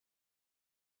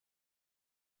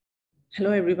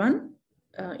Hello everyone.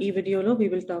 Ee video lo we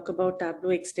will talk about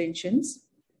Tableau extensions.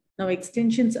 Now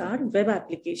extensions are web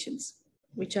applications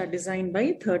which are designed by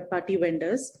third-party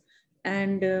vendors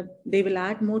and they will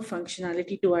add more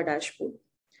functionality to our dashboard.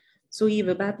 So ee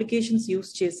web applications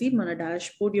use chesi mana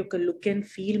dashboard yokka look and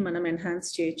feel manam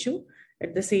enhance cheyochu.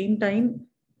 At the same time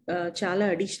చాలా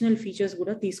additional features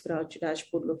కూడా తీసుకురావచ్చు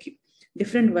dashboard లోకి.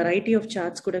 Different variety of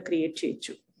charts కూడా create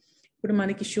చేయొచ్చు. ఇప్పుడు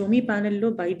మనకి Xiaomi ప్యానెల్లో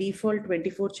by default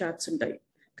 24 charts ఉంటాయి,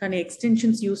 కానీ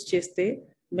ఎక్స్టెన్షన్స్ యూస్ చేస్తే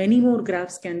many more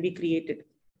graphs can be created.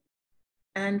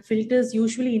 And filters,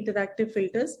 usually interactive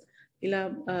filters ఇలా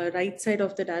right side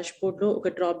of the dash బోర్డ్లో ఒక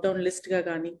డ్రాప్ డౌన్ లిస్ట్గా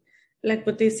కానీ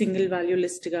లేకపోతే సింగిల్ వాల్యూ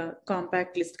లిస్ట్గా,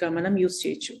 కాంపాక్ట్ లిస్ట్గా మనం యూస్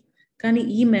చేయొచ్చు. కానీ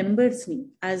ఈ మెంబర్స్ని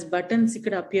యాజ్ బటన్స్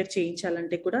ఇక్కడ అపియర్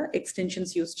చేయించాలంటే కూడా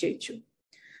ఎక్స్టెన్షన్స్ యూస్ చేయొచ్చు.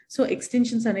 సో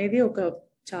ఎక్స్టెన్షన్స్ అనేది ఒక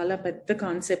చాలా పెద్ద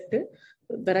కాన్సెప్ట్.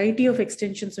 Variety of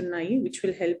extensions ఉన్నాయి which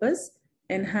will help us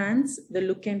enhance the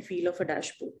look and feel of a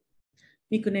dashboard.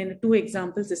 మీకు నేను 2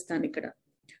 examples ఇస్తాను ఇక్కడ.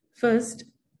 ఫస్ట్,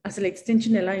 అసలు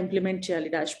ఎక్స్టెన్షన్ ఎలా ఇంప్లిమెంట్ చేయాలి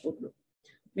డాష్బోర్డ్లో.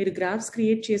 మీరు గ్రాఫ్స్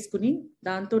క్రియేట్ చేసుకుని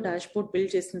దాంతో డాష్బోర్డ్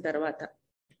బిల్డ్ చేసిన తర్వాత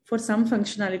for some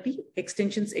functionality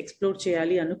extensions explore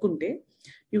చేయాలి అనుకుంటే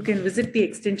you can visit the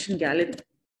extension gallery,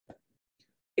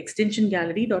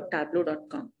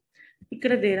 extensiongallery.tableau.com.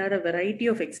 ఇక్కడ there are a variety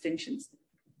of extensions.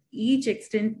 Each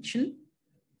extension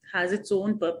has its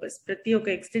own purpose. ప్రతి ఒక్క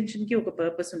ఎక్స్టెన్షన్ కి ఒక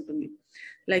పర్పస్ ఉంటుంది.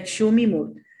 Like Xiaomi more,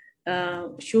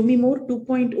 Xiaomi more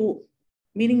 2.0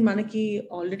 meaning మనకి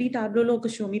already టాబ్లోలో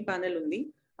ఒక షోమీ ప్యానెల్ ఉంది,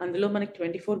 అందులో మనకి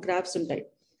 24 గ్రాఫ్స్ ఉంటాయి.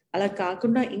 అలా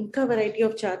కాకుండా ఇంకా వెరైటీ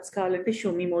ఆఫ్ చార్ట్స్ కావాలంటే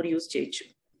షోమీ మోర్ యూస్ చేయొచ్చు.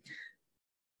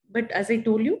 But as I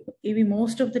told you, ఇవి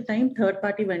most of the time third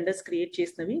party vendors create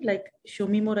చేసినవి. లైక్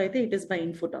షోమీ మోర్ అయితే it is by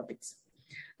info topics.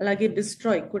 అలాగే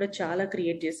డిస్ట్రాయ్ కూడా చాలా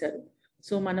క్రియేట్ చేశారు.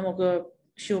 సో మనం ఒక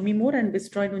షోమీ మోర్ అండ్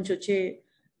డిస్ట్రాయ్ నుంచి వచ్చే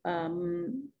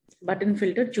బటన్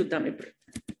ఫిల్టర్ చూద్దాం ఇప్పుడు.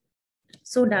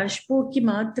 సో డాష్బోర్డ్కి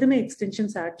మాత్రమే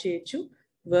ఎక్స్టెన్షన్స్ యాడ్ చేయొచ్చు,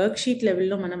 వర్క్ షీట్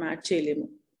లెవెల్లో మనం యాడ్ చేయలేము.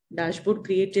 డాష్బోర్డ్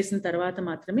క్రియేట్ చేసిన తర్వాత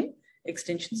మాత్రమే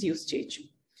ఎక్స్టెన్షన్స్ యూస్ చేయొచ్చు.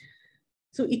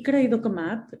 సో ఇక్కడ ఇది ఒక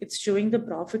map, it's showing the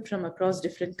profit from across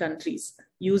different countries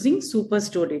using super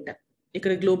store data.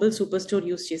 ఇక్కడ గ్లోబల్ సూపర్ స్టోర్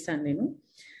యూస్ చేశాను నేను.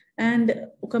 అండ్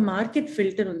ఒక మార్కెట్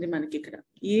ఫిల్టర్ ఉంది మనకి ఇక్కడ.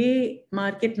 ఏ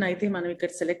మార్కెట్ని అయితే మనం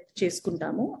ఇక్కడ సెలెక్ట్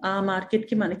చేసుకుంటామో ఆ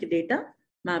మార్కెట్కి మనకి డేటా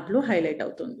మ్యాప్లో హైలైట్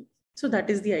అవుతుంది. So that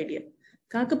is the idea.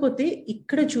 కాకపోతే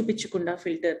ఇక్కడ చూపించకుండా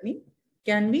ఫిల్టర్ని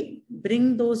can we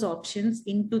bring those options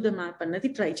in to the map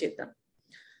అన్నది ట్రై చేద్దాం.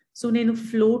 సో నేను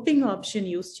ఫ్లోటింగ్ ఆప్షన్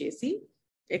యూస్ చేసి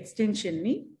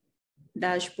ఎక్స్టెన్షన్ని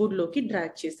డాష్బోర్డ్లోకి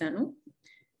డ్రాగ్ చేశాను.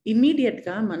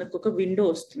 ఇమ్మీడియట్గా మనకు ఒక విండో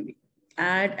వస్తుంది,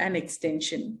 యాడ్ అండ్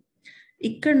ఎక్స్టెన్షన్.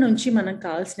 ఇక్కడ నుంచి మనం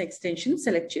కావాల్సిన ఎక్స్టెన్షన్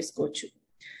సెలెక్ట్ చేసుకోవచ్చు.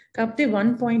 కాకపోతే 1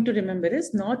 point to remember is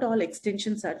not all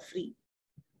extensions are free.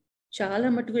 చాలా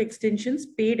మటుకు ఎక్స్టెన్షన్స్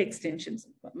పెయిడ్ ఎక్స్టెన్షన్స్,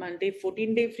 అంటే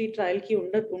 14 day ఫ్రీ ట్రయల్కి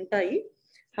ఉంటాయి.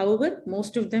 However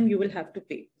most of them you will have to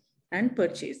pay and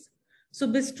purchase. So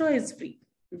బిస్ట్రాయ్ is free.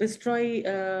 బిస్ట్రాయ్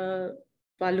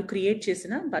వాళ్ళు క్రియేట్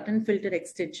చేసిన button filter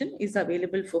extension is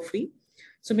available for free.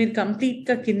 So మీరు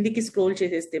కంప్లీట్గా కిందికి scroll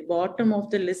చేసేస్తే బాటమ్ ఆఫ్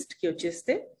ద లిస్ట్కి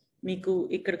వచ్చేస్తే మీకు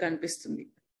ఇక్కడ కనిపిస్తుంది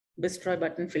బిస్ట్రాయ్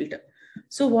button filter.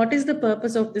 So what is the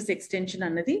purpose of this extension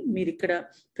అన్నది మీరు ఇక్కడ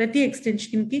ప్రతి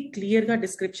ఎక్స్టెన్షన్ కి క్లియర్ గా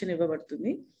డిస్క్రిప్షన్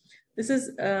ఇవ్వబడుతుంది. This is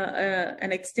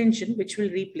an extension which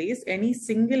will replace any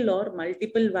single or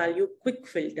multiple value quick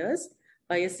filters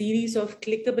by a series of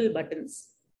clickable buttons.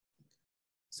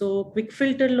 So quick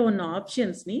filter లో ఉన్న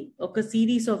options ని ఒక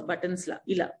సిరీస్ ఆఫ్ బటన్స్ లా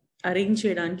ఇలా అరేంజ్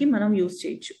చేయడానికి మనం యూజ్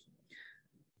చేయొచ్చు.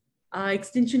 ఆ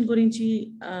ఎక్స్టెన్షన్ గురించి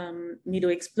మీరు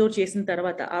ఎక్స్ప్లోర్ చేసిన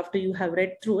తర్వాత after you have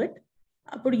read through it,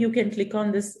 అప్పుడు you can click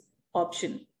on this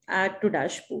option add to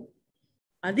dashboard.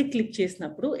 అది క్లిక్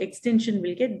చేసినప్పుడు extension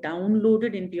will get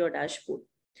downloaded in to your dashboard.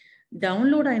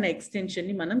 Download అయిన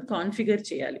ఎక్స్టెన్షన్ని మనం కాన్ఫిగర్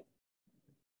చేయాలి.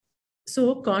 సో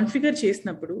కాన్ఫిగర్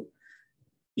చేసినప్పుడు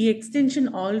ఈ ఎక్స్టెన్షన్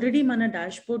ఆల్రెడీ మన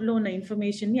డాష్బోర్డ్లో ఉన్న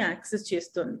ఇన్ఫర్మేషన్ని యాక్సెస్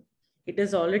చేస్తుంది. It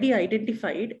is already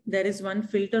identified there is one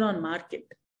filter on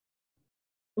market.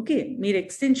 Okay, mere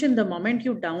extension, the moment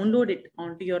you download it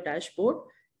onto your dashboard,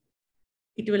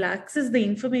 it will access the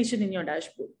information in your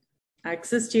dashboard.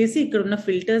 Access chesi ikkada unna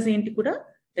filters enti kuda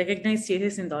recognize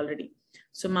chesesindi already.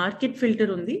 So market filter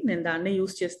undi, nenu danne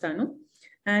use chestanu.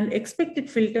 And expected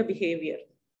filter behavior,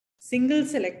 single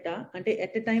selecta ante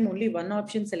at a time only one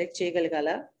option select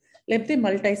cheyagalagala lepthe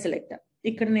multi selecta.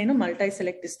 Ikkada nenu multi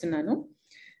select istunnanu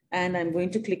and I'm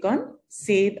going to click on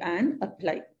save and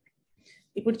apply.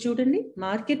 ఇప్పుడు చూడండి,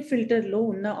 market filter లో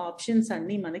ఉన్న options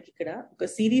అన్ని మనకి ఇక్కడ ఒక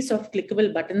series of clickable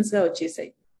buttons గా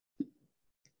వచ్చేసాయి.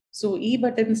 సో ఈ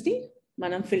బటన్స్ ని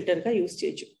మనం ఫిల్టర్ గా యూజ్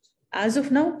చేయొచ్చు. యాజ్ ఆఫ్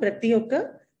నౌ ప్రతి ఒక్క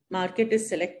market is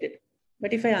selected,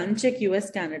 but if I uncheck US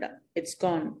Canada, it's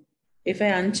gone. If I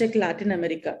uncheck Latin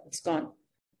America, it's gone.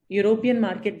 European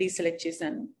market deselect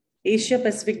chesanu. Asia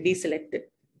Pacific deselected.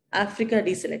 Africa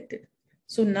deselected.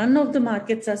 So none of the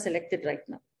markets are selected right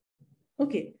now.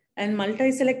 Okay. And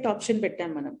multi-select option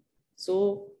pettam manam. So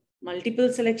multiple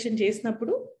selection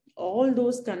chesinapudu all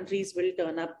those countries will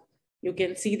turn up. You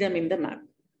can see them in the map.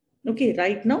 Okay,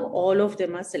 right now all of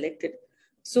them are selected.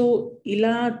 So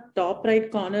ila top right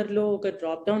corner lo oka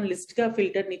drop down list ga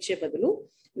filter niche badalu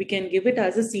we can give it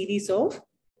as a series of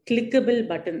clickable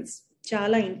buttons.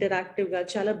 Chala interactive ga,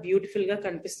 chala beautiful ga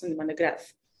kanipistundi mana graph.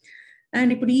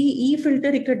 And ippudu ee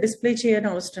filter ikkada display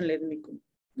cheyana avasaram ledhu meeku,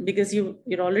 because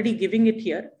you're already giving it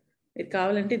here. It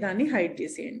kavalante danni hide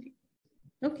cheseyandi.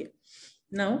 Okay,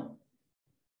 now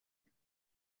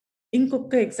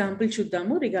ఇంకొక example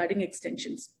చూద్దాము regarding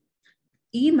extensions.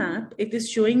 Emap, it is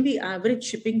showing the average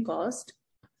shipping cost.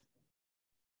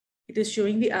 It is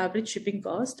showing the average shipping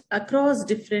cost across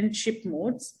different ship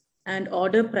modes and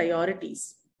order priorities.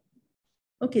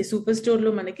 Okay, Superstore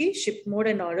lo manaki ship mode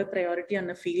and order priority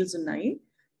anna fields ఉన్నాయి.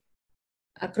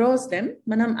 Across them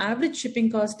మనం average shipping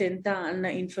cost ఎంత అన్న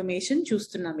information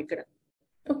చూస్తున్నాం ఇక్కడ.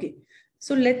 Okay,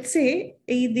 so let's say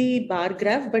ఇది bar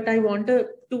graph, but I want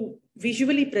to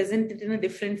visually present it in a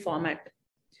different format.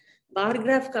 Bar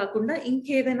graph కాకుండా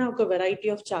ఇంకేదైనా ఒక వెరైటీ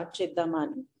ఆఫ్ చార్ట్ చేద్దామా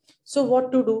అని. So what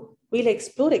to do, wheel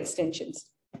explore extensions.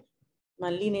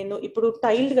 మళ్ళీ నేను ఇప్పుడు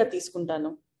టైల్డ్ గా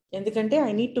తీసుకుంటాను, ఎందుకంటే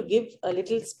I need to give a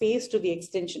little space to the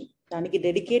extension. దానికి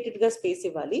డెడికేటెడ్ గా స్పేస్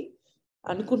ఇవ్వాలి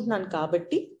అనుకుంటున్నాను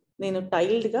కాబట్టి నేను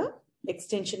టైల్డ్ గా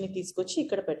ఎక్స్టెన్షన్ ని తీసుకొచ్చి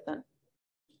ఇక్కడ పెడతాను.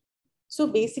 సో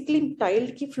బేసిక్లీ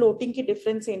టైల్డ్ కి ఫ్లోటింగ్ కి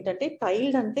డిఫరెన్స్ ఏంటంటే,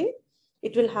 టైల్డ్ అంటే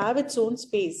it will have its own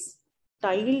space.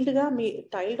 Tailed గా మీ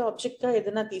టైల్డ్ ఆబ్జెక్ట్ గా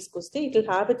ఏదైనా తీసుకొస్తే it will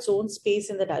have its own space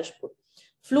in the dash board.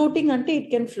 Floating అంటే it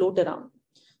can float around.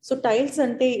 So tiles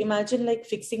అంటే imagine like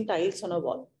fixing tiles on a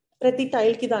wall. ప్రతి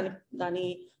tile కి దాని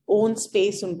own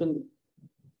space ఉంటుంది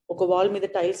ఒక వాల్ మీద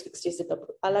టైల్స్ ఫిక్స్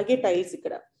చేసేటప్పుడు. అలాగే టైల్స్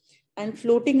ఇక్కడ. అండ్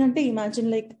ఫ్లోటింగ్ అంటే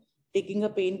imagine like taking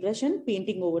a paint brush and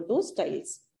painting over those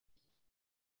tiles.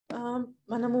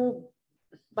 మనము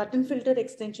బటన్ ఫిల్టర్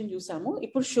ఎక్స్టెన్షన్ చూసాము.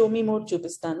 ఇప్పుడు షో మీ మోడ్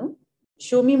చూపిస్తాను.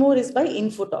 Show me more is by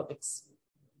info topics.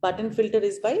 Button filter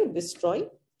is by destroy.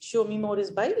 Show me more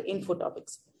is by info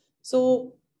topics. So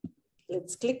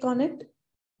let's click on it.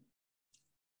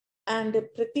 And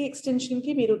prati extension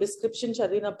ki meeru description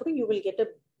chadinappudu you will get a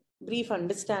brief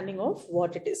understanding of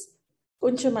what it is.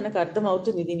 Koncham manaku ardham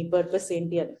avutundi dini purpose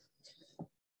enti ani.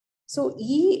 So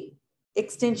ee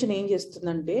extension em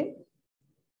chestundante,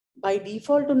 by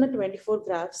default unna 24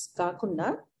 graphs kaakunda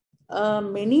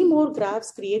many more graphs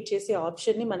create chese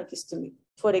option ni manaki istundi.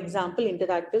 For example,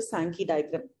 interactive Sankey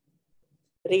diagram,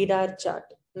 radar chart,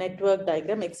 network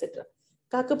diagram, etc.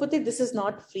 Kakapothe this is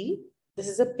not free, this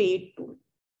is a paid tool.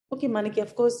 Okay, manaki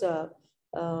of course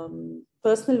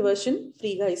personal version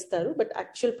free ga istaru, but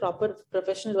actual proper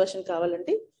professional version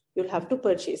kavalante you'll have to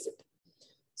purchase it.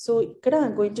 So ikkada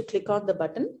I'm going to click on the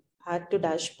button add to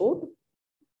dashboard.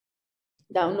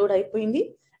 Download అయిపోయింది.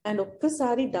 And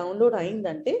ఒక్కసారి download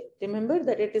అయిందంటే remember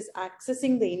that it is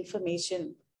accessing the information.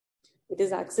 It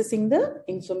is accessing the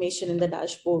information in the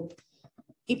dash board.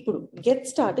 ఇప్పుడు get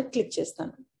started click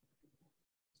చేస్తాను.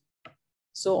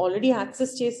 So already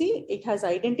access చేసి it has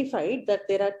identified that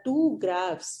there are 2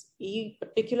 graphs. ఈ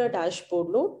particular dash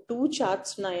board లో 2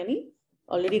 charts ఉన్నాయని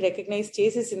already recognise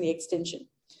చేసేసింది extension.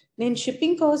 నేను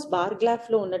shipping cost bar graph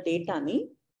లో ఉన్న డేటాని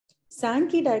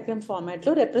సాంకీ డయాగ్రామ్ ఫార్మాట్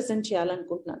లో రిప్రజెంట్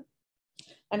చేయాలనుకుంటున్నాను.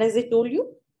 And as I told you,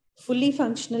 fully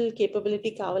functional capability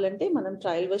కావాలంటే మనం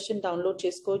ట్రయల్ వర్షన్ డౌన్లోడ్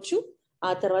చేసుకోవచ్చు,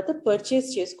 ఆ తర్వాత పర్చేస్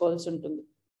చేసుకోవాల్సి ఉంటుంది.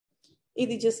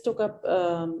 ఇది జస్ట్ ఒక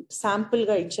శాంపుల్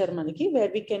గా ఇచ్చారు మనకి,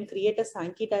 where we can create a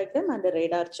సాంకీ diagram and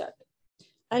radar chart.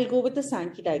 I go with the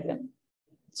సాంకీ diagram.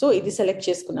 So ఇది సెలెక్ట్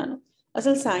చేసుకున్నాను.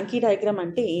 అసలు సాంకీ డయాగ్రామ్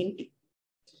అంటే ఏంటి?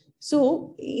 సో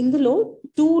ఇందులో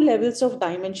 2 levels ఆఫ్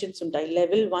డైమెన్షన్స్ ఉంటాయి,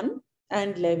 level 1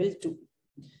 and level 2.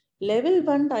 Level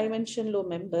 1 dimension లో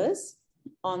members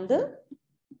on the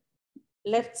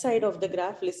left side of the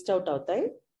graph list out అవుతాయి.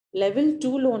 Level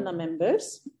 2 లో ఉన్న members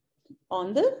on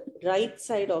the right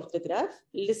side of the graph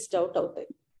list out అవుతాయి.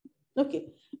 Okay,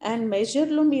 and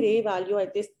measure లో మీరు ఏ value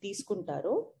అయితే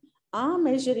తీసుకుంటారో ఆ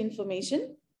మెజర్ ఇన్ఫర్మేషన్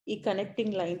ఈ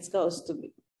కనెక్టింగ్ లైన్స్ గా వస్తుంది.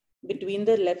 Between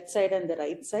the left side and the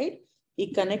right side ఈ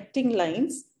కనెక్టింగ్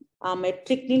లైన్స్ ఆ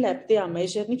మెట్రిక్ ని లేకపోతే ఆ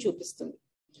మెజర్ ని చూపిస్తుంది.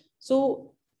 సో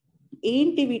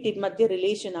ఏంటి వీటి మధ్య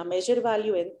రిలేషన్, ఆ మెజర్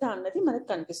వాల్యూ ఎంత అన్నది మనకు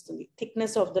కనిపిస్తుంది.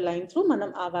 Thickness of the line through మనం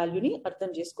ఆ వాల్యూని అర్థం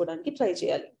చేసుకోవడానికి ట్రై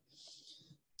చేయాలి.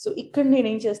 సో ఇక్కడ నేను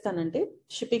ఏం చేస్తానంటే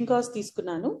షిప్పింగ్ కాస్ట్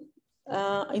తీసుకున్నాను.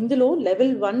 ఇందులో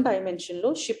లెవెల్ 1 డైమెన్షన్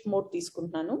లో షిప్ మోడ్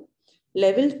తీసుకుంటున్నాను,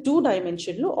 లెవెల్ 2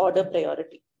 డైమెన్షన్ లో ఆర్డర్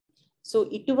ప్రయారిటీ. సో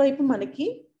ఇటువైపు మనకి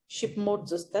షిప్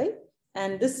మోడ్స్ వస్తాయి,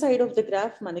 and this side of the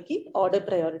graph manaki order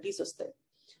priorities vastayi,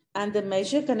 and the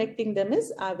measure connecting them is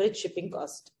average shipping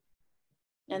cost.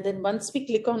 And then once we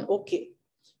click on OK,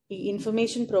 the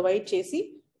information provide chesi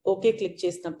OK click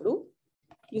chesinappudu,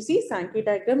 you see Sankey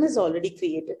diagram is already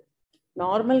created.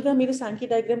 Normal ga మీరు Sankey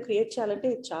diagram create చేయాలంటే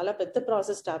చాలా పెద్ద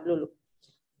process Tableau లో,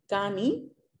 కానీ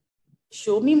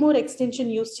show me more extension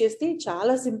use చేస్తే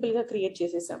చాలా simple గా create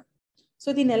చేసేసాం. సో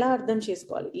దీన్ని ఎలా అర్థం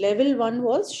చేసుకోవాలి? Level 1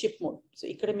 was ship mode. So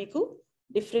ఇక్కడ మీకు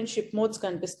డిఫరెంట్ షిప్ మోడ్స్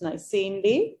కనిపిస్తున్నాయి, same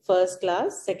day, first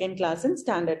class, second class and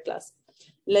standard class.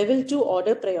 Level 2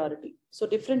 order priority. So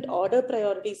different order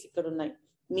priorities ఇక్కడ ఉన్నాయి,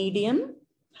 మీడియం,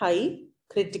 హై,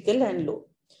 క్రిటికల్ అండ్ లో.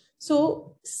 So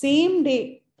same day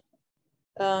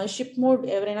ship mode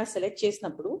ఎవరైనా select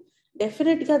చేసినప్పుడు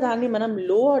definite గా దాన్ని మనం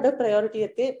లో ఆర్డర్ ప్రయారిటీ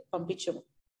అయితే పంపించము.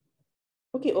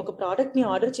 ఓకే, ఒక ప్రోడక్ట్ ని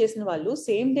ఆర్డర్ చేసిన వాళ్ళు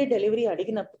సేమ్ డే డెలివరీ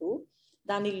అడిగినప్పుడు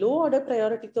దాన్ని లో ఆర్డర్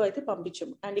ప్రయారిటీతో అయితే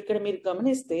పంపించము. అండ్ ఇక్కడ మీరు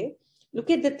గమనిస్తే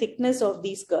look at the thickness of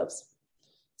these curves.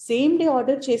 Same day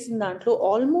order చేసిన దాంట్లో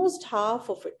almost half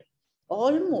of it,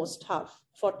 almost half,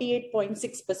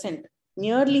 48.6%,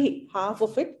 nearly half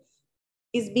of it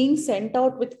is being sent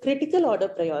out with critical order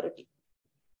priority.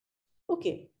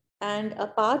 Okay, and a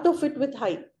part of it with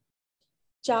high.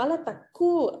 చాలా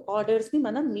తక్కువ orders ని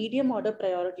మనం medium order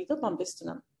ప్రయారిటీతో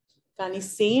పంపిస్తున్నాం, కానీ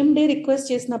same day request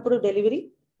చేసినప్పుడు delivery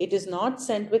it is not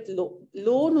cent with లో.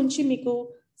 లో నుంచి మీకు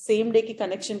సేమ్ డేకి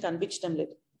కనెక్షన్ కనిపించడం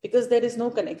లేదు, because there is no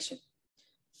connection.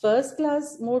 First class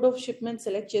mode of shipment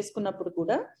select చేసుకున్నప్పుడు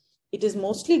కూడా it is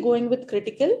mostly going with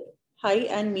critical, high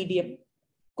and medium.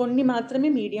 కొన్ని మాత్రమే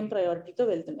మీడియం ప్రయారిటీతో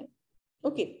వెళ్తున్నాయి.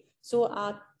 Okay, so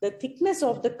the thickness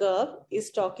of the curve is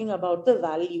talking about the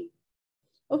value.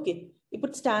 Okay,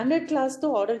 ఇప్పుడు standard class తో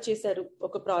order చేశారు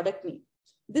ఒక product ని,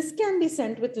 this can be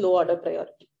sent with లో order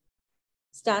priority.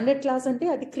 Standard class అంటే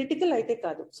అది క్రిటికల్ అయితే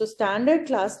కాదు. సో స్టాండర్డ్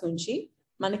క్లాస్ నుంచి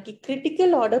మనకి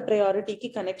క్రిటికల్ ఆర్డర్ ప్రయారిటీకి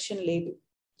కనెక్షన్ లేదు.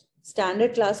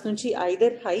 స్టాండర్డ్ క్లాస్ నుంచి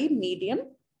either high, medium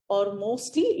are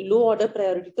mostly లో ఆర్డర్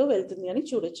ప్రయారిటీతో వెళ్తుంది అని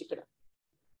చూడొచ్చు ఇక్కడ.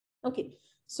 Okay,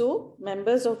 so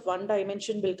members of one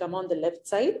dimension will come on the left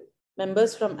side,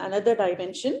 members from another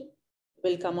dimension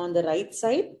will come on the right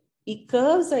side. ఈ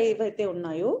curves ఏవైతే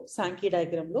ఉన్నాయో సాంకీ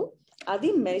diagram లో అది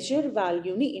మెజర్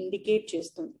వాల్యూని ఇండికేట్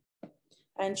చేస్తుంది.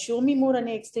 అండ్ షో మీ మోర్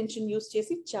అనే ఎక్స్టెన్షన్ యూస్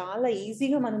చేసి చాలా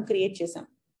ఈజీగా మనం క్రియేట్ చేసాం.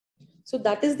 So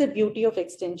that is the beauty of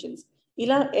extensions.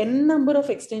 ఇలా n number of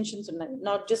extensions ఉన్నాయి,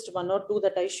 not just 1 or 2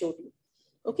 that I showed you.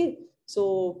 Okay, so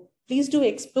please do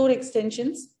explore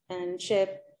extensions and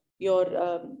share your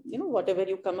whatever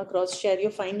you come across, share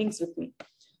your findings with me.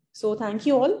 So thank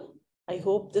you all. I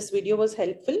hope this video was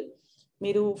helpful.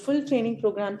 Meeru full training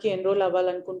program ki enroll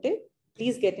avvalanunte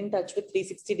please get in touch with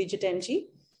 360 Digit NG.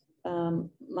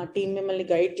 Ma team mimmalni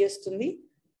guide chestundi,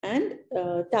 and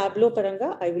Tableau paranga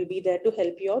I will be there to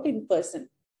help you out in person.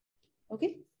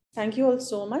 Okay, thank you all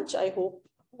so much. I hope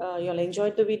you all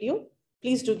enjoyed the video.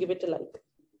 Please do give it a like.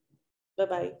 Bye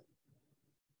bye.